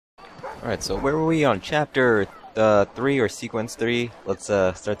Alright, so where were we on? Chapter 3 or sequence 3? Let's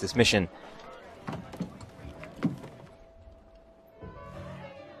start this mission.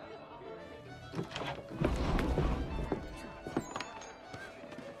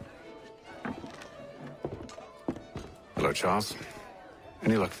 Hello, Charles.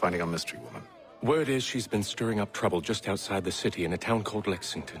 Any luck finding our mystery woman? Word is she's been stirring up trouble just outside the city in a town called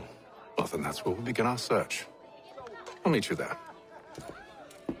Lexington. Well, then that's where we'll begin our search. I'll meet you there.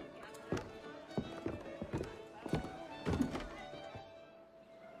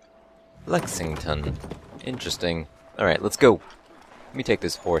 Lexington. Interesting. Alright, let's go. Let me take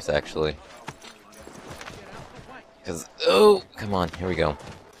this horse, actually. Because, oh, come on, here we go.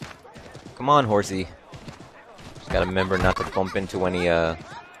 Come on, horsey. Just gotta remember not to bump into any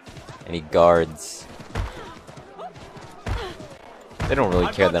guards. They don't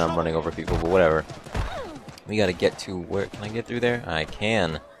really care that I'm running over people, but whatever. We gotta get to where... Can I get through there? I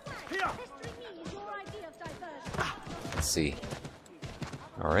can. Let's see.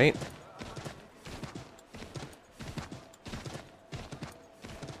 Alright.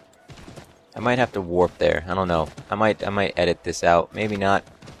 I might have to warp there. I don't know. I might edit this out. Maybe not.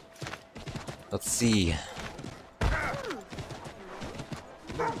 Let's see.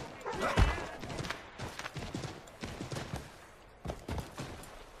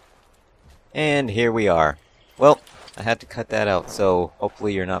 And here we are. Well, I had to cut that out, so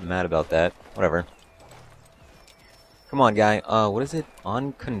hopefully you're not mad about that. Whatever. Come on, guy. What is it?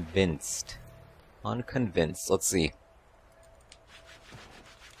 Unconvinced. Unconvinced. Let's see.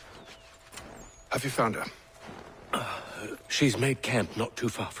 Have you found her? She's made camp not too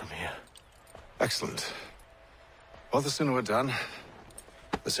far from here. Excellent. Well, the sooner we're done,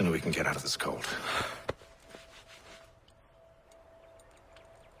 the sooner we can get out of this cold.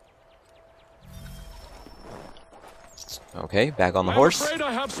 Okay, back on the horse. I'm afraid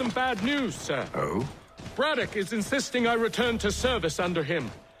I have some bad news, sir. Oh? Braddock is insisting I return to service under him.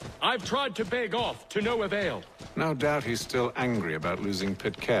 I've tried to beg off, to no avail. No doubt he's still angry about losing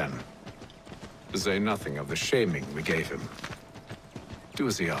Pitcairn. To say nothing of the shaming we gave him. Do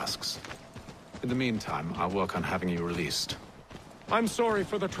as he asks. In the meantime, I'll work on having you released. I'm sorry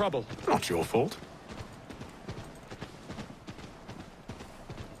for the trouble. Not your fault.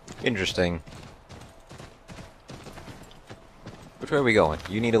 Interesting. Which way are we going?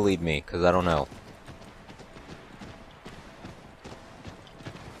 You need to lead me, because I don't know.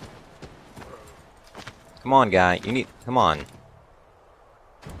 Come on, guy. You need... Come on.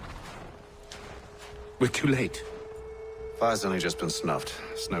 We're too late. Fire's only just been snuffed.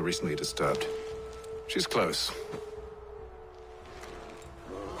 Snow recently disturbed. She's close.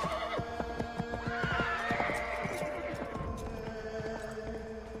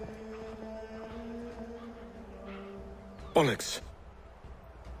 Bollocks.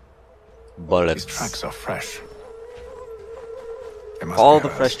 Bullets. These tracks are fresh. They must All be the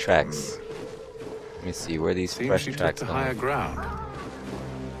hers. fresh tracks. Let me see where these Seems fresh she took tracks to come. higher ground.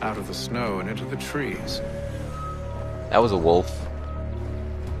 Out of the snow and into the trees. That was a wolf.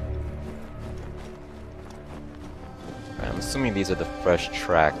 Right, I'm assuming these are the fresh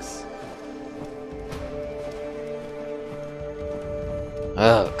tracks.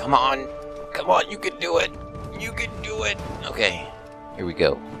 Oh, come on. Come on, you can do it. You can do it. Okay, here we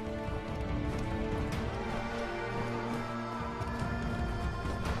go.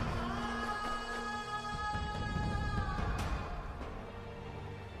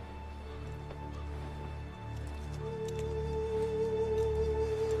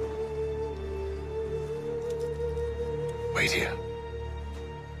 Wait here.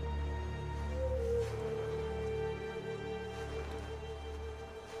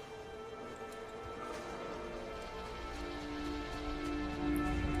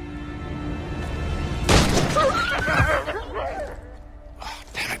 Oh,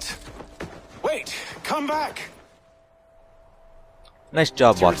 damn it. Wait! Come back! Nice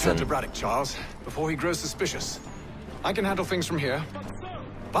job, Return Watson. to Braddock, Charles, before he grows suspicious. I can handle things from here.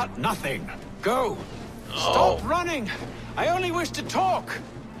 But nothing. Go! Stop running! I only wish to talk!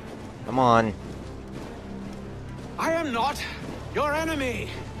 Come on. I am not your enemy!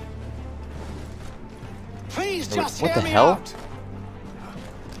 Please Wait, just what hear the me hell? out!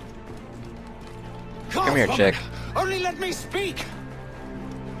 Come here, God, chick. woman, only let me speak!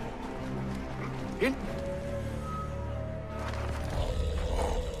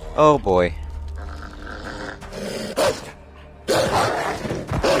 Oh boy.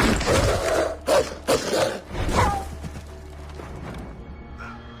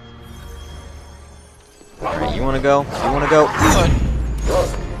 Alright, you wanna go? You wanna go?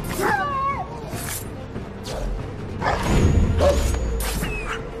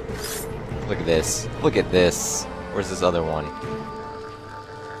 Look at this. Look at this. Where's this other one?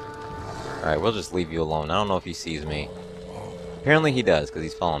 Alright, we'll just leave you alone. I don't know if he sees me. Apparently he does, because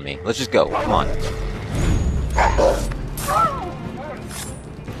he's following me. Let's just go. Come on.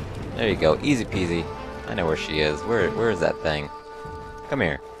 There you go. Easy peasy. I know where she is. Where is that thing? Come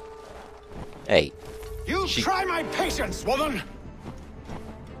here. Hey. You try my patience, woman!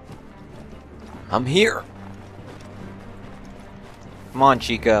 I'm here. Come on,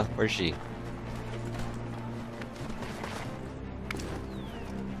 Chica. Where's she?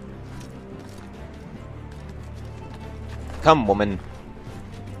 Come, woman.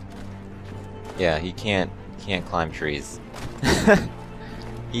 Yeah, he can't climb trees.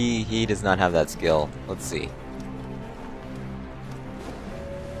 He does not have that skill. Let's see.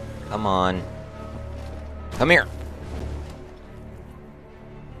 Come on. Come here.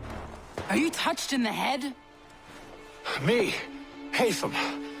 Are you touched in the head? Me, Haytham.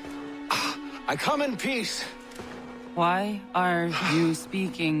 I come in peace. Why are you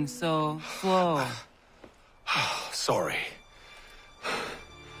speaking so slow? Sorry.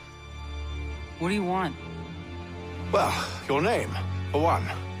 What do you want? Well, your name, for one.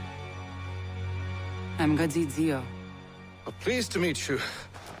 I'm Gadzit Zio. Pleased to meet you.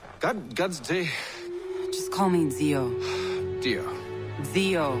 Gadsday. Just call me Zio. Dio.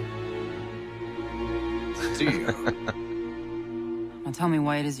 Zio. Dio. Now tell me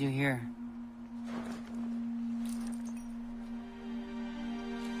why it is you're here.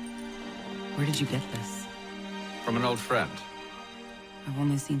 Where did you get this? From an old friend. I've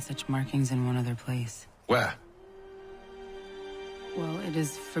only seen such markings in one other place. Where? Well, it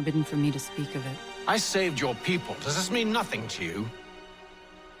is forbidden for me to speak of it. I saved your people. Does this mean nothing to you?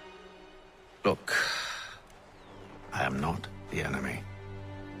 Look, I am not the enemy.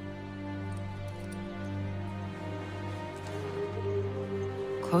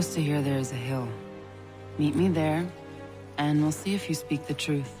 Close to here, there is a hill. Meet me there, and we'll see if you speak the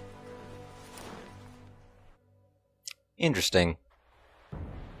truth. Interesting.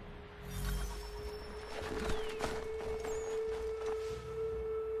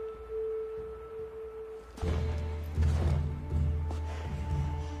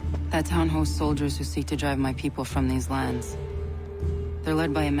 That town hosts soldiers who seek to drive my people from these lands. They're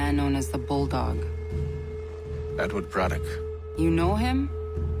led by a man known as the Bulldog. Edward Braddock. You know him?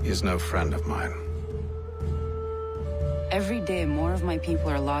 He is no friend of mine. Every day, more of my people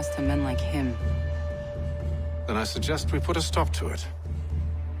are lost to men like him. Then I suggest we put a stop to it.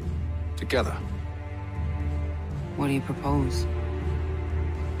 Together. What do you propose?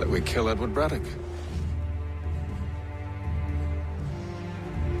 That we kill Edward Braddock.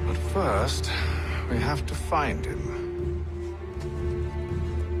 But first, we have to find him.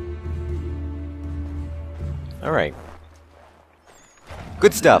 Alright.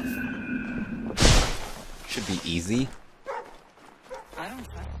 Good stuff. Should be easy. I don't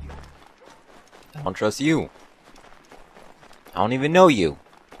trust you. I don't trust you. I don't even know you.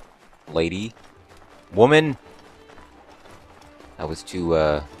 Lady. Woman. I was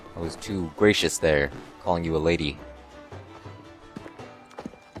too gracious there, calling you a lady.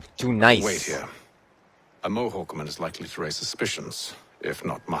 Too nice. Wait here. A Mohawkman is likely to raise suspicions, if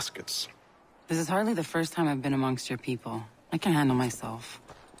not muskets. This is hardly the first time I've been amongst your people. I can handle myself.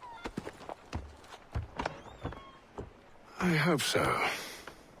 I hope so.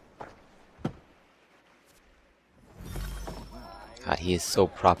 God, he is so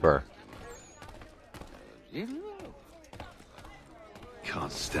proper.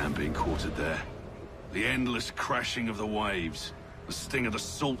 Can't stand being quartered there. The endless crashing of the waves, the sting of the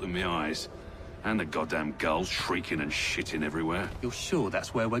salt in my eyes, and the goddamn gulls shrieking and shitting everywhere. You're sure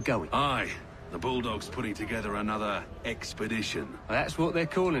that's where we're going? Aye, the Bulldog's putting together another expedition. That's what they're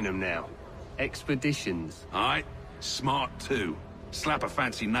calling them now. Expeditions. Aye, smart too. Slap a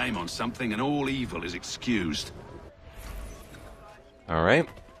fancy name on something and all evil is excused. Alright.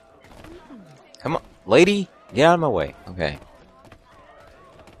 Come on. Lady, get out of my way. Okay.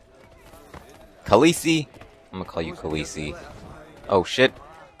 Khaleesi. I'm gonna call you Khaleesi. Oh, shit.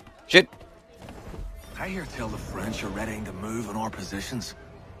 Shit. I hear tell the French are readying to move on our positions.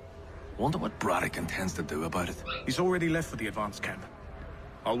 Wonder what Braddock intends to do about it. He's already left for the advance camp.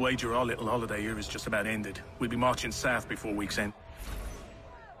 I'll wager our little holiday here is just about ended. We'll be marching south before week's end.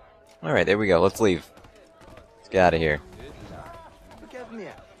 Alright, there we go. Let's leave. Let's get out of here.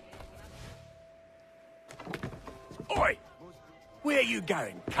 Oi! Where are you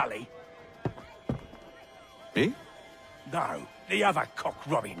going, Cully? Me? No, the other cock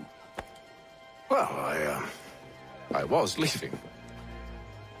Robin. Well, I was leaving.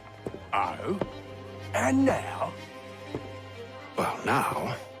 Oh? And now? Well,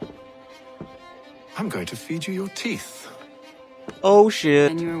 now... I'm going to feed you your teeth. Oh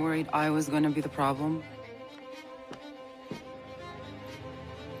shit. And you were worried I was gonna be the problem?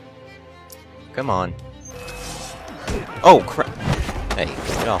 Come on. Oh crap. Hey,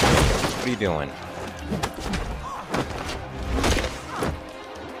 get off. What are you doing?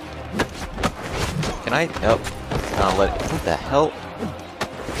 Can I? Nope. Not let it. What the hell?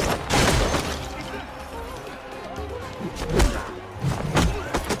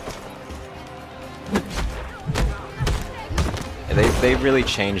 Yeah, they really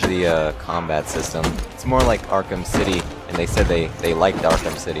changed the combat system. It's more like Arkham City, and they said they liked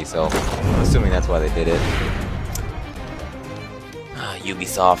Arkham City, so I'm assuming that's why they did it.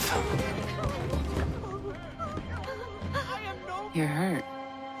 Ubisoft. You're hurt.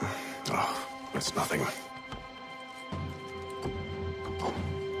 Oh, it's nothing.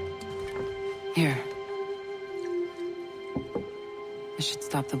 Here. This should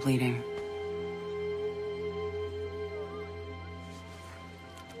stop the bleeding.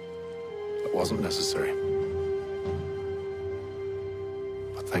 That wasn't necessary.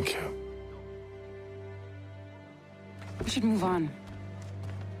 But thank you. We should move on.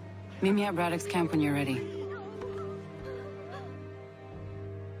 Meet me at Braddock's camp when you're ready.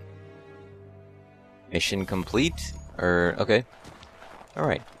 Mission complete? Okay.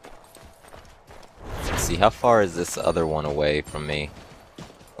 Alright. Let's see, how far is this other one away from me?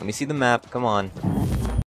 Let me see the map, come on.